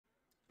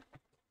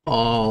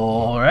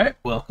All right,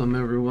 welcome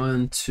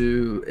everyone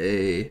to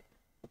a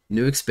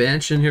new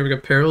expansion. Here we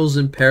got Perils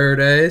in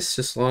Paradise,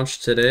 just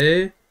launched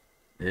today,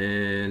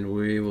 and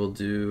we will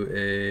do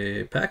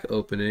a pack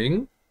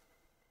opening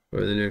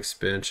for the new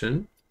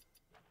expansion.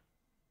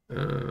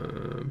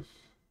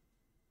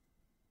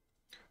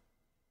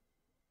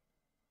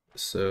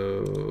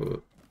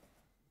 So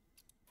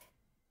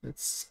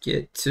let's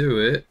get to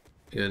it.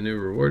 We got a new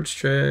rewards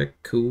track,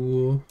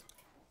 cool.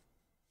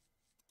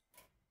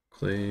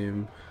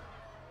 Claim,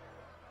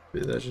 be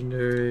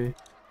legendary.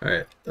 All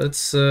right, let's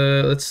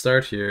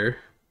start here.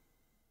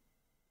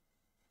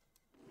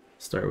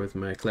 Start with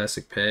my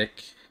classic pack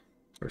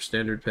or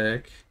standard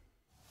pack.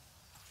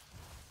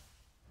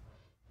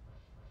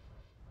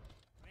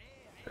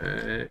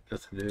 Alright,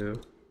 nothing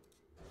new.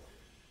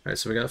 Alright,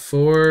 so we got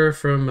 4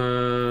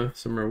 from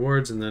some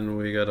rewards, and then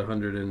we got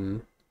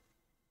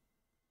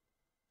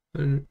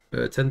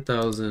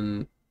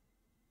 10,000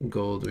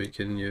 gold we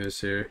can use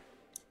here.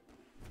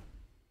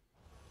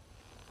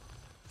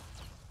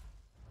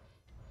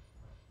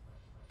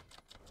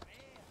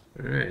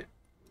 Alright.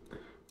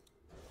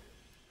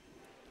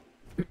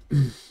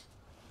 I'm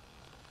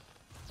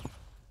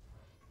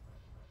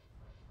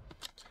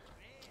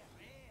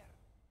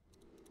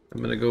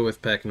gonna go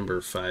with pack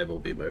number 5 will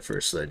be my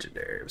first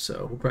legendary,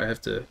 so we'll probably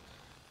have to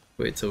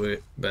wait till we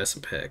buy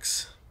some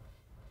packs.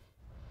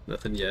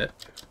 Nothing yet.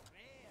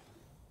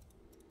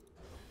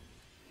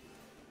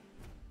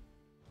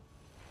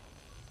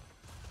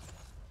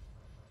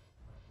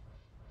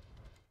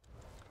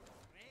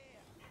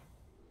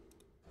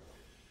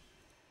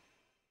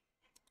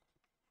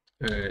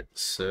 Alright,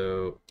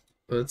 so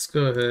let's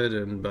go ahead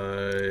and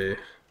buy...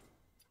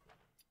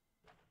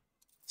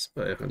 Let's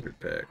buy 100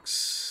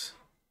 packs.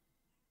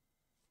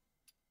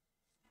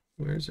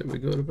 Where is it we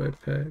go to buy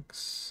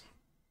packs?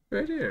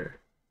 Right here.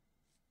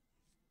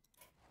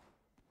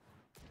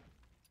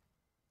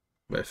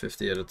 Buy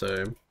 50 at a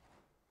time.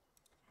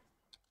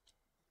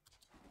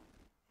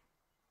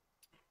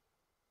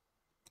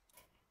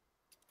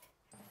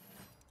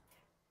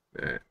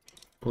 Alright,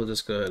 we'll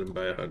just go ahead and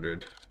buy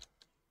 100.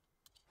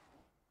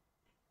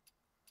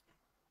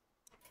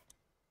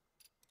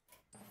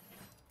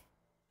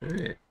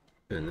 Alright,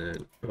 and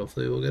then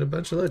hopefully we'll get a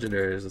bunch of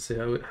legendaries. Let's see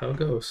how it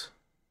goes.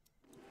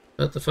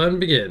 Let the fun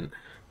begin.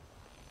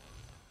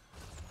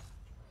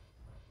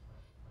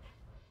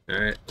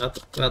 Alright, not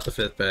the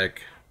 5th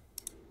pack.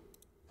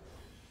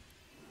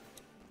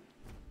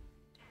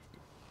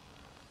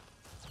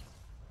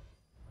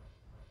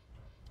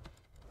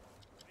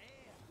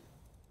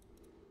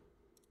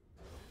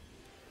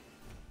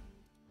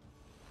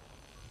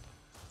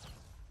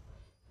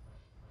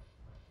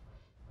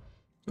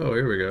 Oh,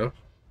 here we go.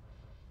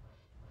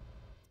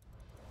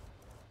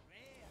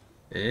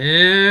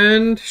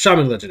 And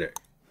Shaman Legendary.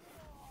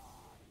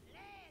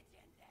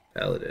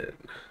 Paladin.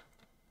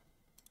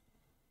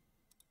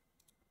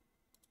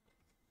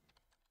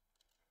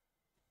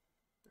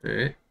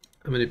 Alright.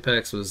 How many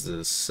packs was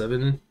this?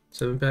 7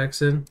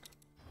 packs in?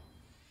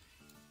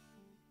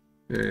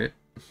 Alright.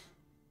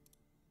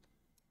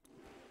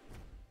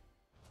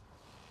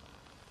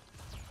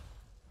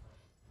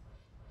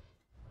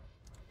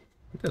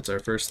 That's our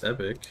first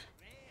epic.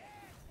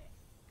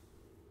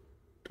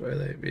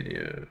 Twilight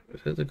Media.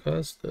 Set the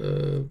cost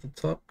of the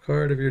top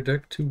card of your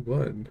deck to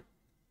 1.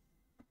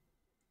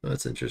 Oh,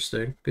 that's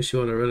interesting. Guess you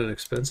want to run an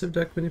expensive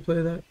deck when you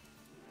play that?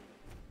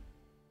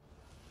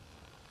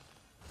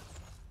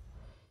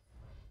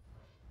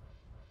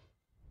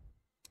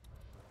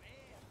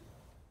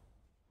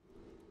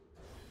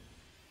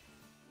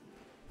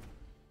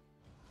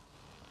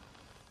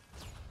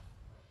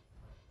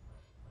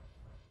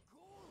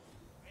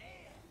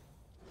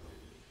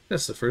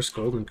 That's the first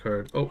golden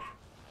card. Oh!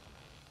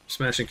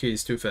 Smashing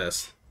keys too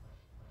fast.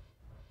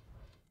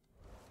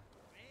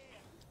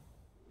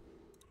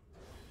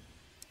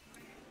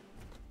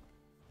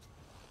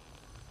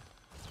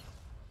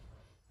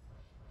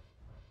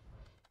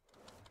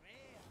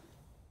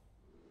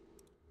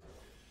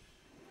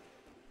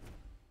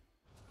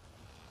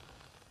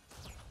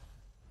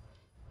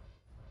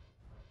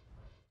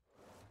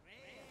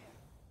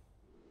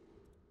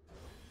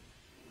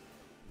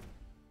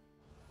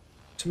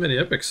 Too many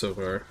epics so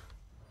far.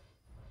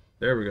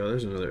 There we go,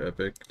 there's another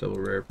epic. Double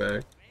rare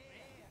pack.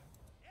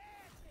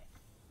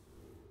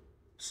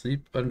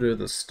 Sleep Under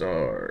the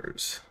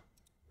Stars.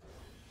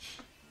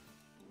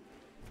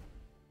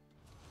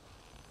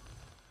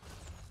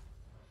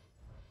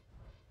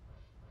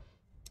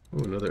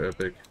 Oh, another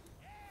epic.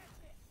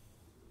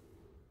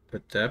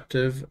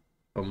 Adaptive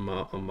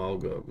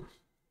Amalgam.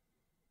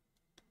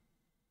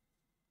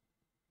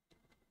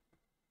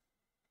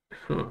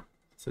 Huh,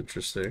 that's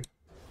interesting.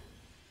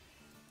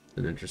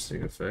 An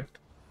interesting effect.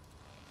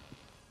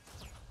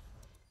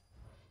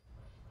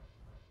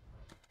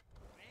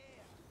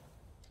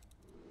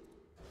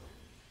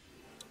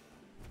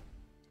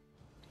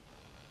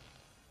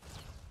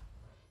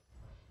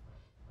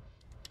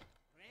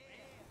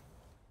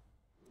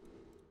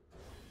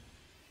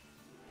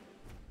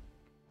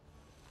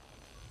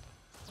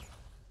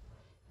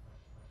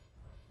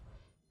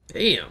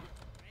 Damn.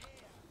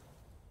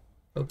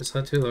 Hope it's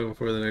not too long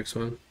before the next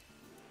one.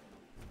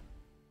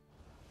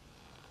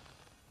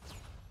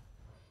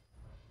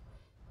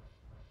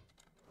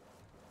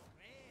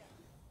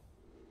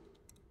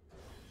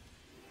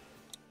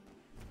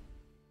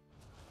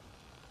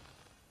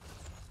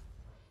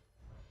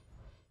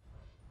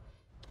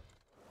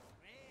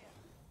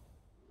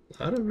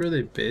 A lot of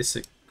really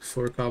basic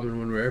 4 common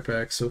 1 rare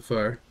packs so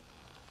far.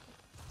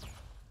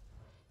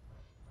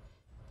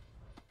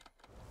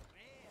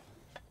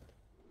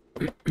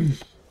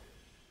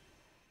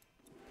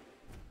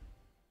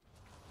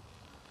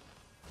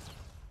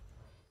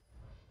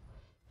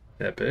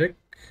 Epic,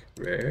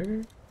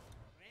 rare.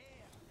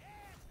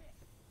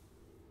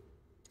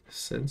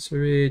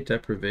 Sensory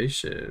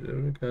deprivation.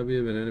 Own a copy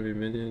of an enemy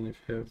minion if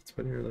you have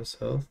 20 or less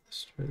health.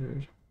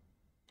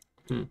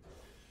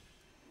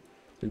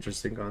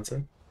 Interesting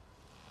concept.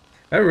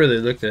 I haven't really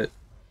looked at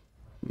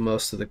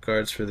most of the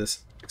cards for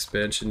this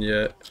expansion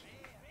yet.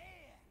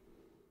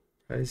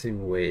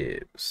 Rising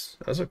Waves.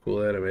 That's a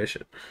cool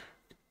animation.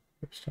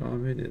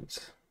 Strong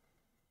minions.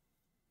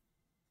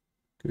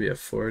 Could be a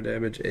 4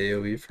 damage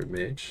AoE for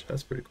mage.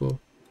 That's pretty cool.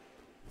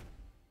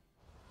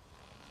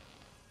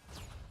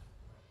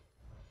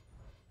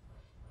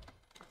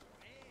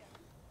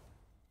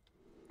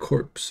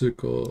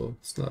 Corpsicle.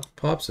 It's not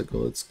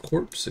popsicle, it's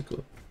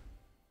corpsicle.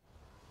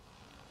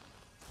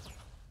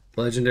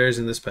 Legendaries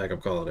in this pack,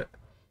 I'm calling it.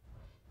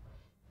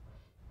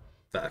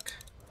 Fuck.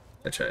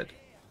 I tried.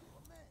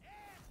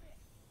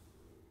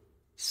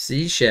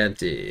 Sea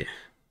Shanty.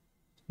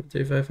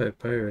 355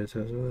 pirates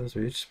as well as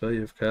each spell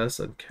you've cast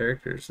on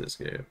characters this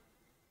game.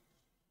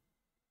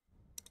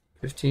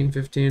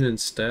 15/15 in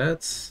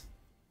stats.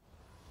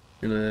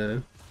 You're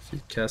gonna if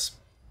you cast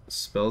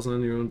spells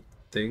on your own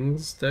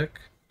things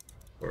deck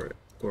or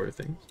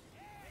things.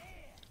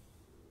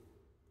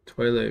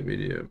 Twilight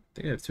Medium. I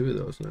think I have 2 of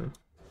those now.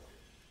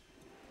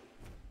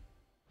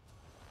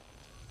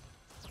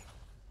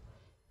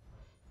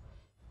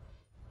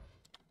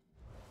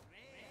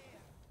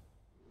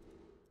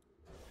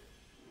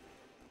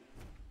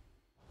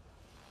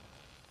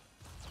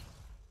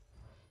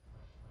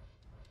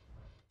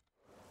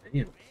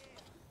 Damn.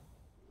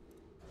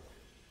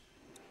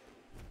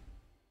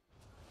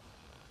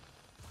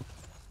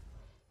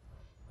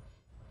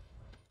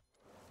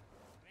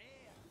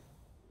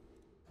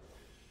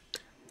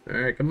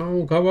 Alright, come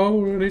on, come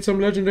on. I need some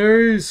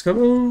legendaries. Come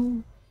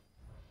on.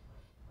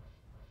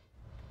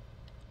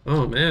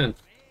 Oh, man.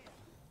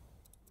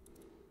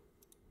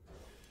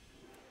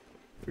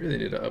 We really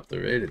need to up the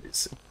rate of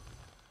these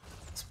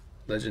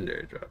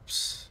legendary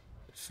drops.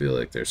 I feel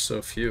like there's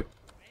so few.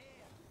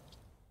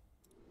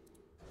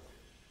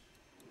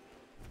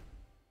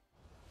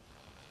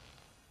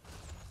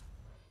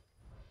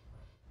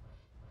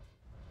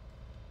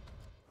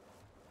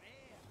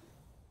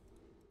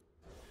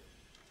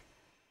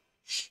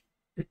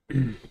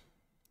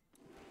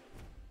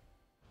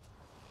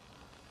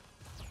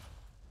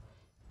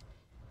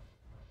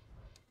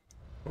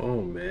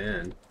 Oh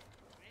man.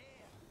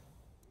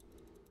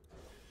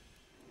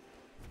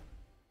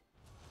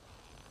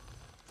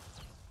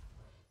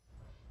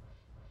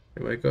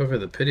 I might go for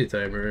the pity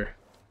timer.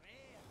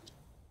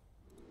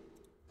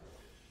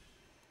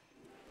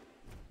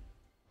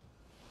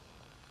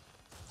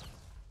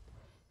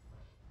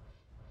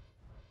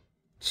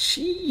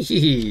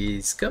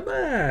 Jeez, come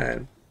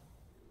on.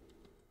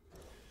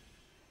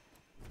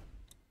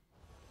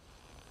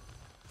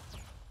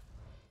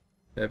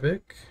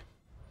 Epic.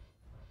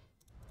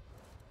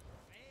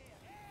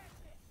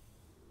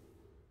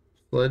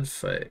 Flood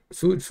fight.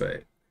 Food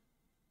fight.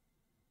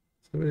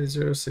 Somebody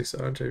 0/6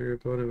 onto your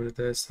opponent when it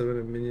dies, summon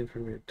a minion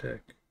from your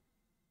deck.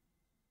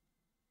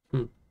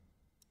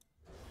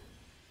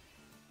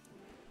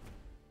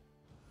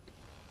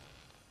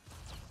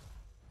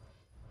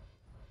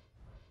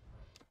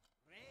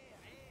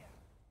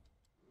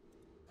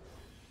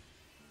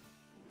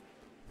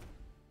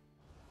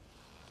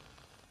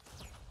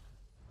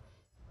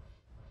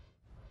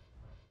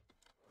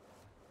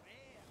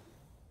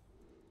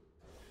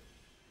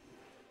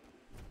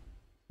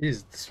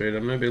 He's straight.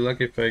 I'm gonna be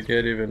lucky if I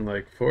get even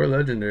like 4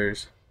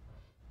 legendaries.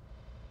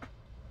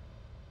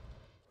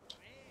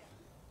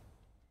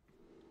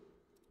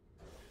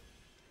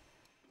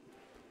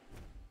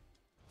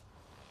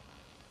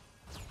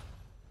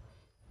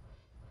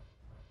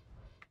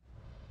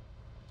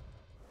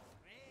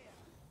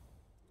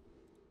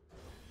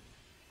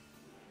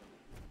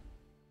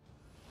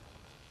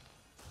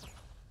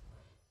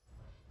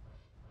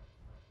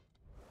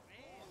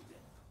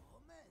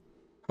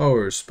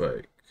 Power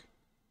spike.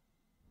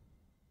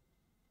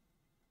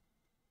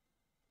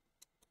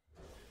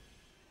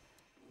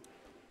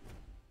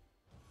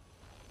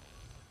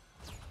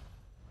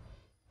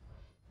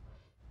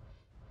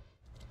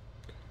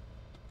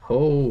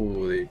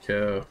 Holy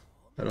cow.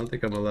 I don't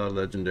think I'm allowed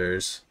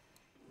legendaries.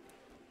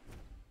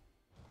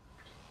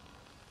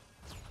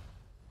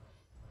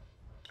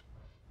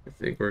 I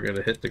think we're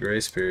gonna hit the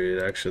grace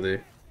period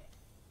actually.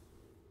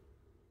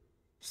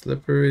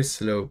 Slippery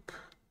slope.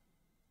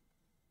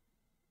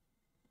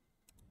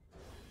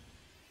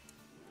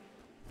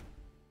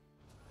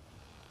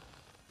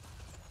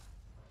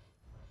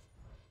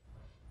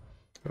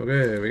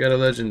 Okay, we got a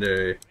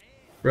legendary.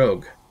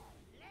 Rogue.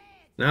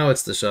 Now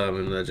it's the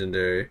Shaman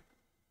legendary.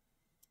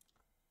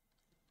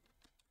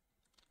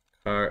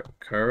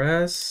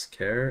 Caress?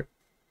 Caress.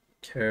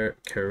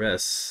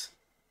 Caress?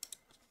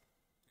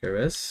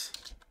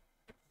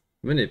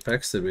 How many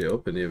packs did we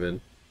open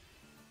even?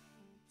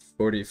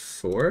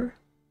 44?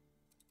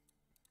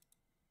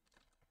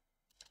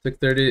 Took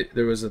 30.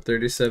 There was a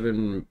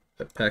 37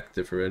 pack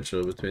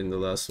differential between the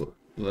last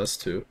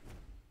two.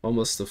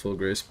 Almost the full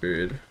grace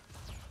period.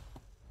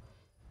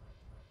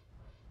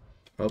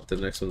 I hope the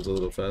next one's a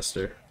little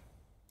faster.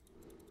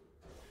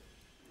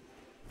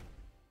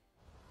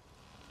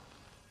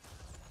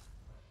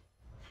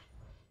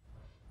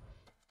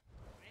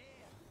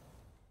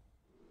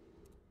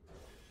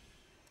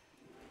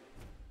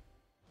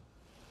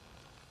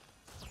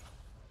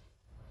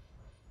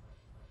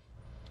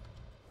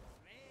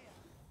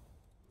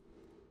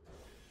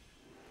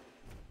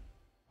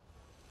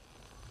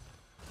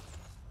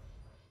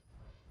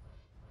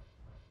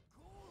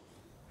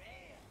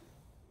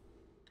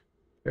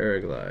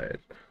 Paraglide.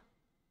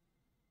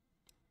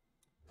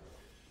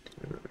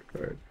 Another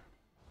card.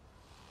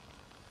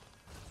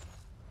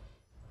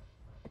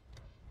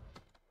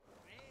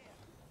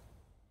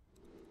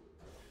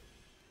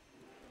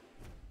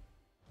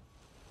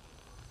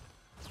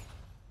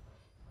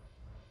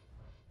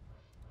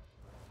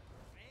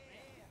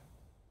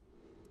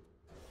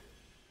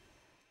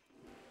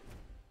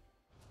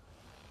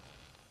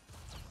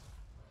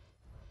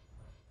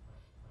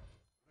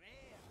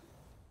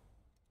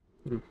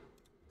 Hmm.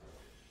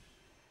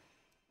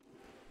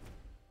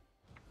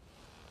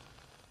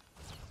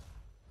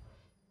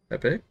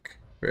 Epic.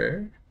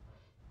 Rare.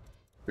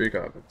 3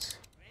 commons.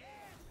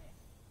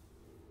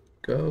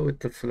 Go with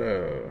the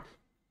flow.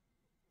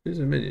 Choose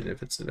a minion.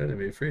 If it's an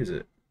enemy, freeze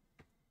it.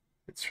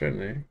 It's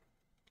friendly.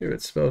 Give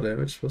it spell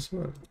damage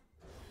 +1.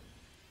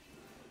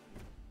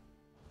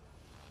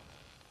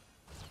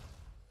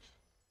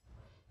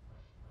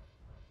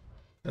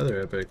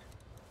 Other epic.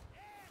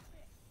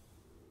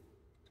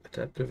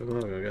 Adaptive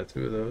Amalgam. I got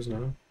 2 of those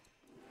now.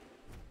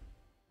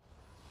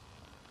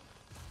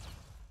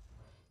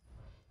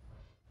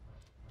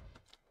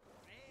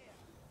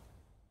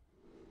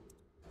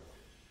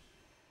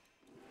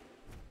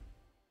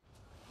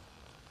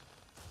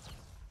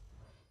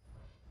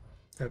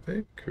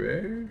 Epic.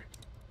 Rare.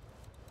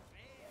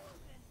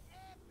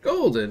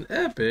 Golden.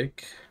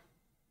 Epic.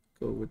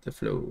 Go with the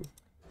flow.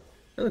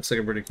 That looks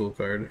like a pretty cool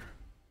card.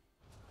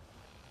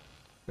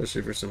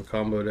 Especially for some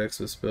combo decks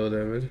with spell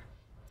damage.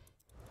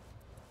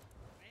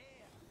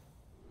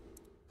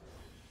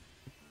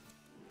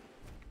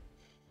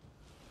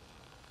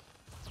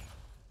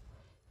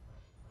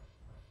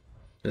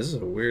 This is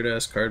a weird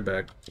ass card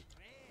back.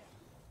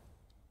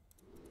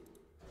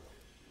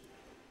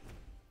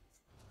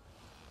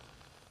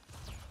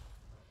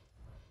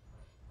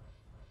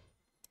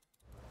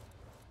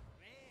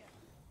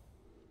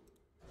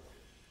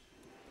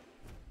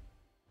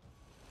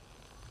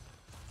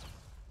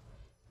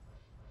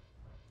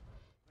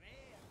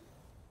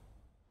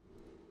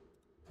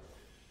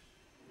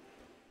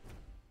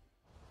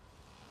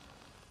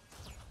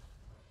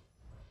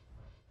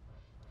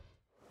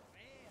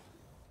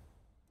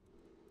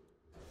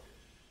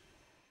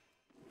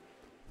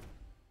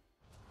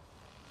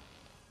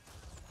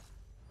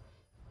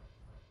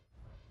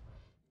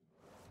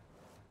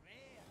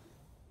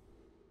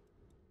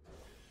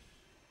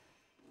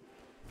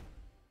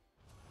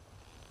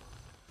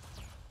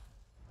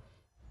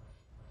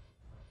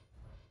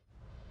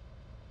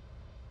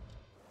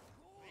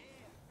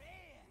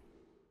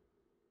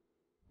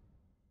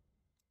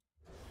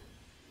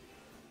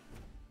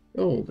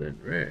 Golden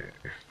rare.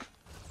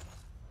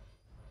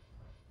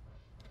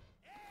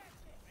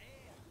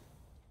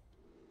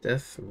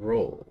 Death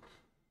roll.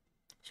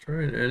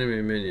 Destroy an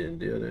enemy minion.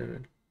 Deal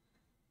damage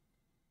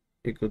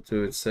equal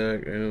to its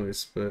sack. Randomly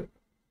split.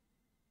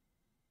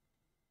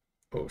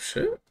 Oh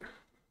shit!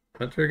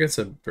 Hunter gets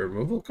a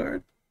removal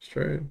card.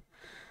 Destroy.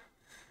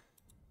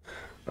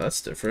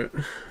 That's different.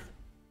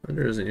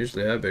 Hunter doesn't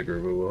usually have big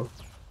removal.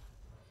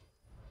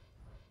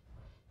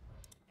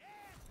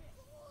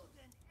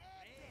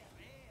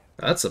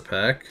 That's a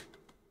pack.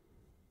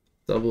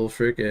 Double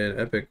freaking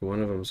epic.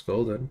 One of them's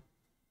golden.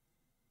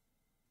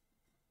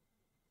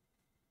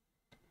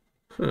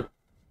 Huh.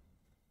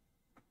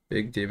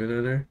 Big demon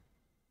in there.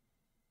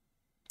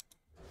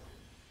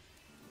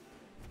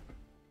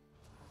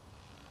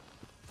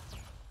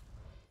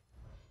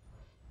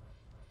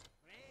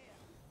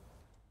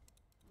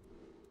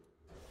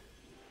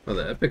 Well,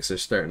 the epics are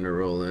starting to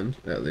roll in,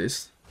 at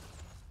least.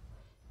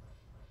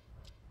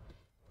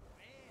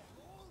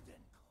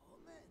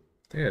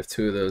 I think I have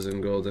 2 of those in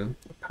golden.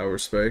 Power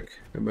Spike.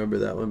 I remember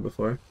that one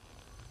before.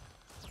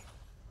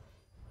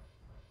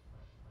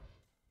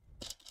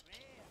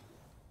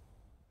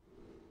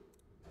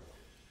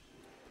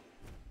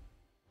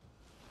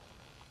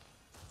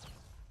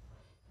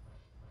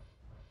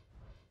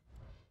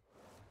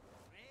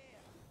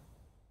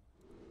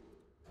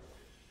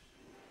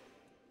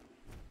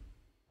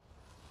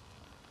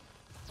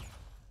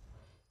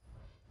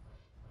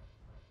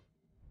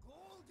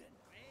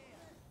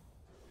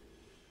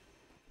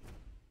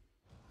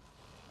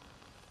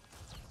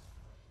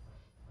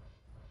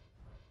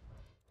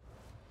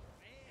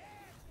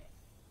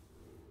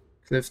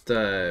 Cliff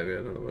dive, got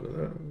another one of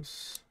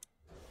those.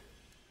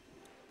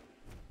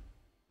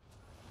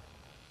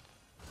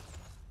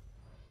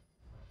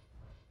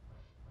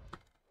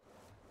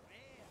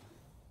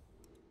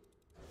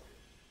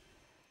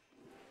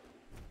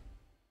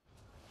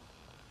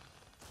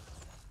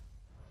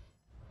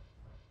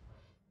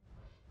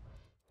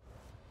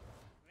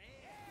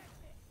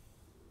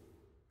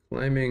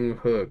 Climbing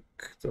hook.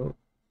 Don't.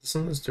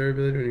 Some of this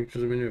durability when you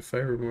choose a menu of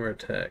 5 or more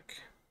attack.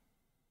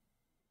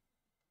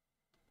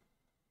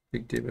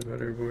 Big demon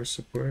hunter more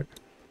support.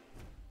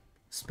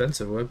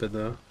 Expensive weapon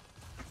though.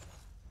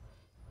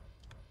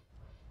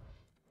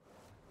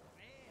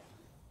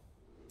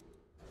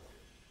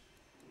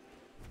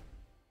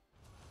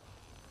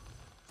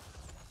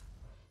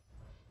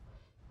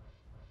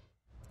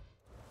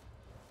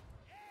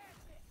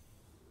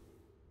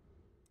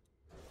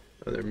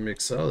 Other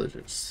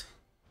mixologists.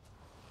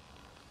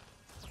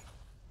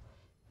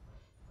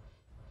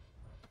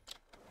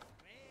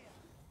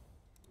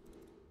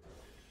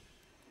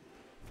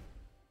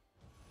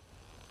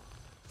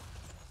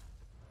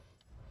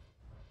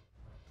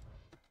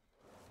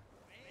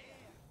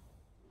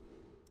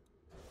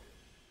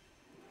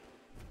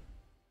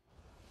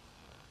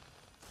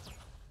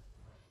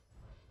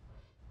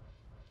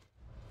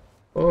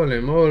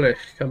 Holy moly,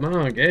 come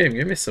on, game,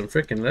 give me some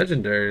freaking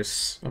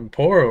legendaries. I'm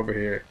poor over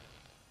here.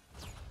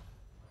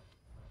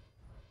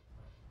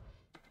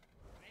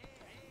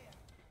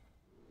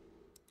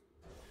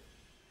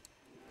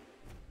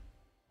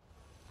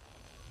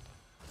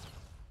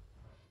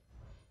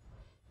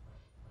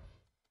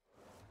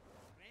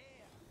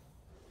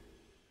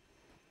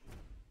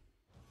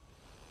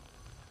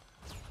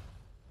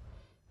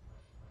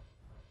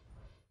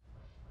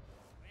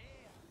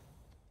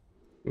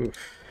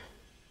 Oof.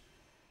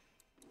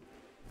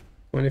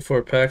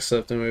 24 packs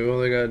left and we've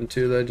only gotten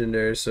 2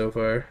 legendaries so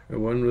far.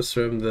 And one was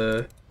from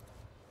the...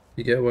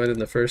 You get one in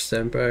the first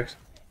 10 packs.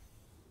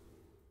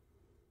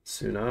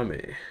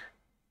 Tsunami.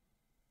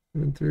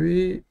 And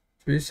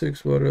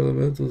 3/6 water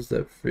elementals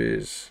that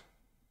freeze.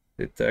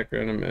 They attack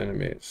random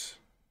enemies.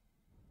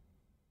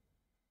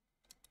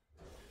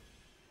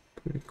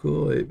 Pretty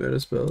cool, 8 meta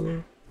spell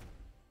though.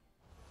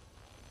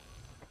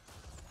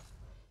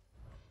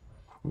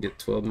 Get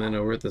 12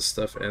 mana worth of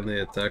stuff and they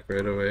attack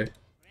right away.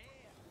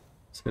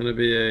 It's gonna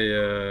be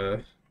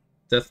a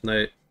Death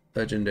Knight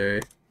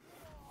legendary.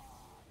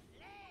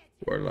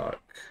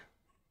 Warlock.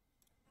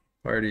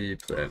 Party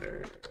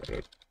planner. I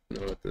don't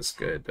know what this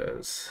guy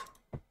does.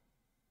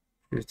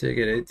 You're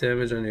taking 8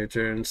 damage on your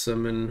turn.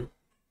 Summon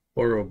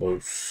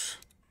Horribos.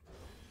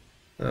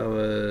 That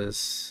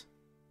was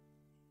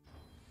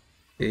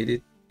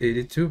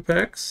 82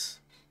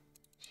 packs.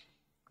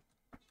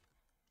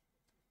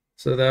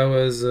 So that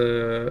was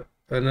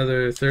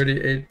another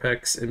 38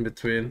 packs in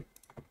between.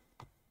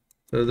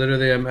 So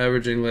literally I'm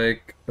averaging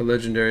like a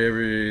legendary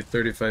every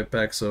 35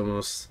 packs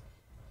almost.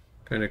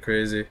 Kind of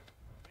crazy.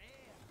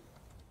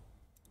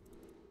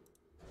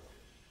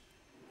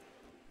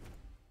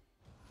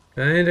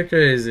 Kinda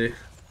crazy.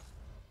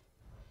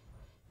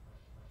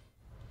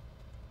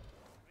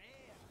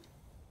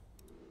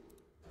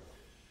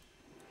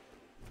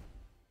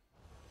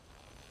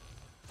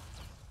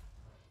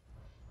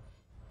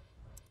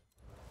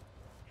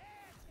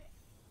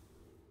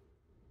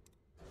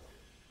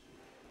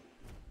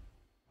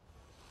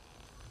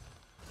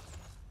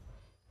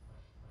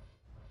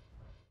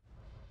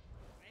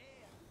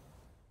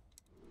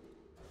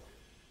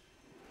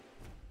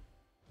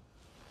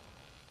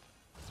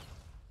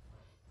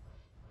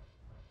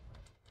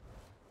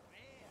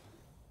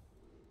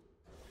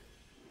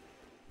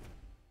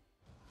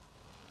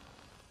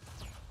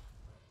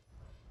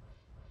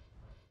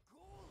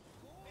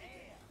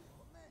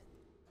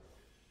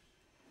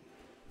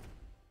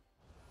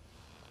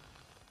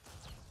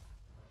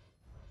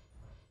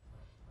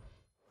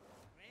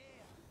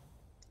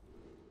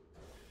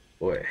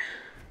 Boy.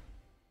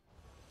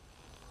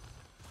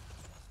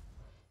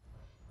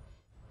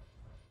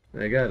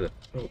 I gotta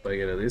hope I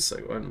get at least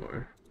like one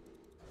more.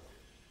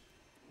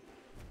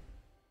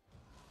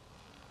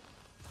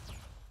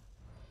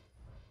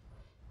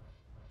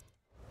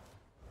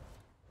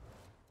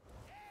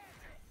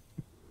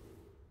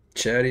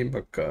 Chatty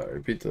Baka.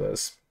 Repeat the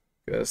last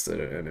guess at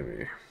an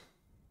enemy.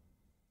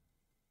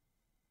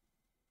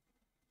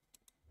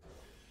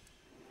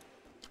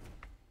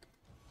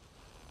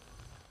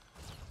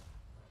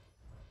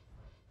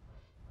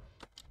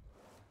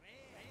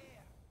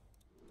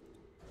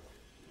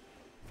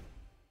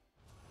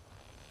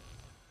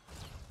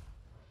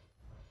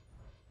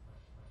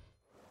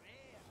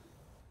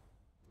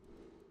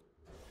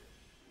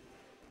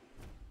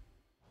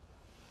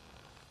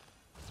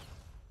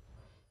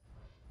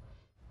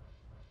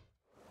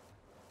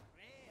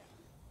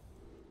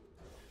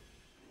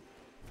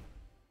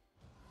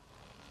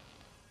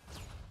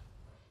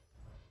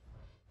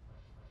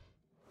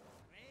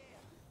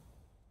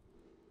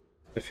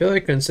 I feel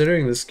like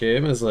considering this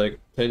game is like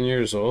 10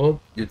 years old,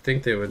 you'd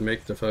think they would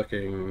make the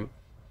fucking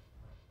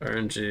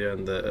RNG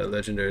and the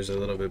legendaries a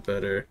little bit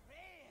better.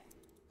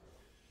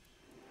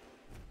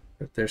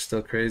 But they're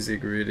still crazy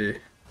greedy.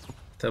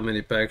 How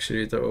many packs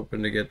you need to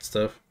open to get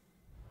stuff?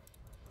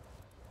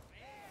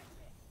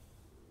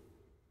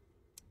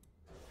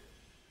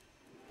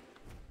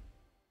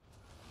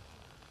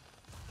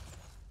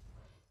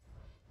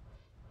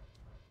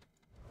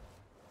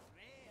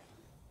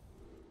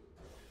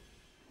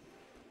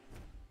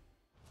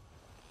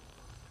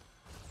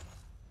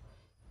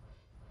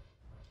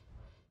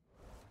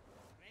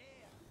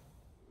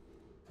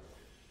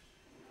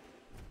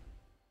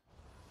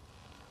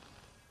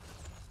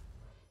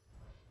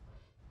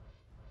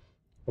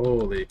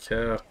 Holy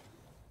cow.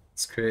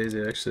 It's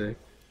crazy, actually.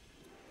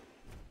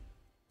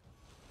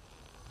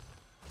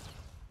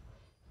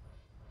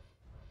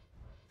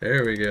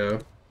 There we go.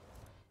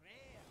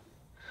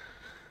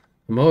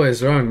 I'm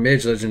always wrong.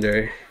 Mage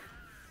Legendary.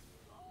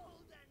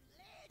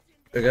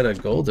 I got a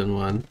golden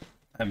one.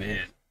 I mean,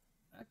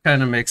 that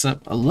kind of makes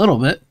up a little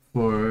bit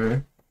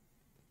for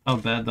how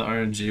bad the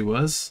RNG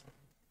was.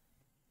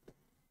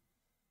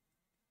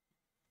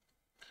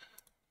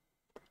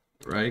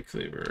 Right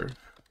Cleaver.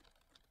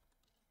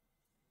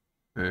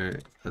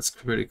 Alright, that's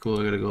pretty cool.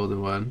 I got a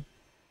golden one.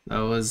 That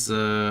was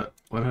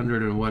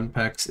 101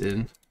 packs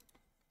in.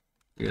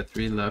 We got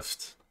 3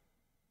 left.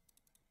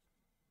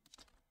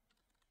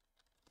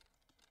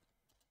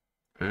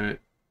 Alright.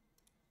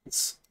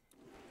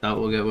 Doubt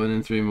we'll get 1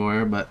 in 3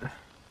 more, but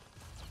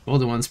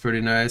golden one's pretty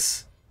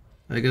nice.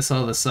 I guess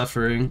all the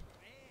suffering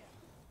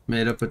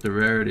made up with the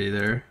rarity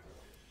there.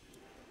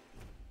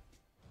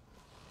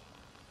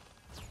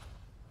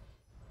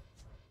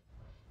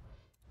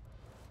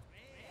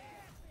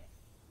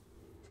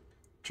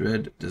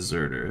 Dread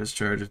Deserter has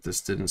charge if this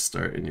didn't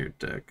start in your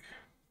deck.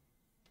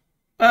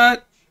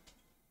 What?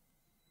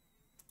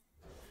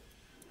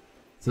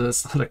 So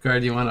that's not a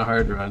card you want to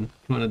hard run.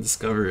 You want to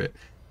discover it.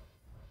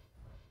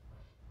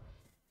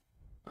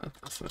 What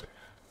the fuck?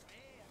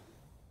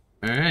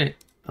 Alright.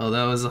 Oh,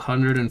 that was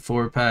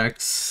 104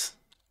 packs.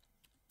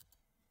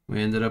 We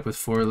ended up with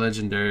 4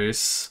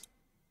 legendaries.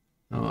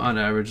 Oh, on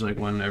average, like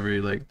 1 every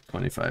like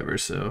 25 or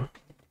so.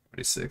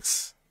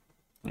 26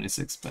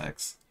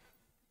 packs.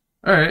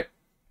 Alright.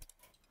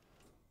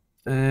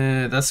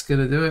 That's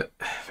gonna do it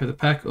for the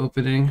pack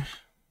opening.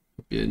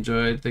 Hope you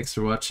enjoyed. Thanks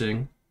for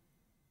watching.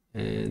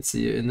 And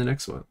see you in the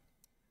next one.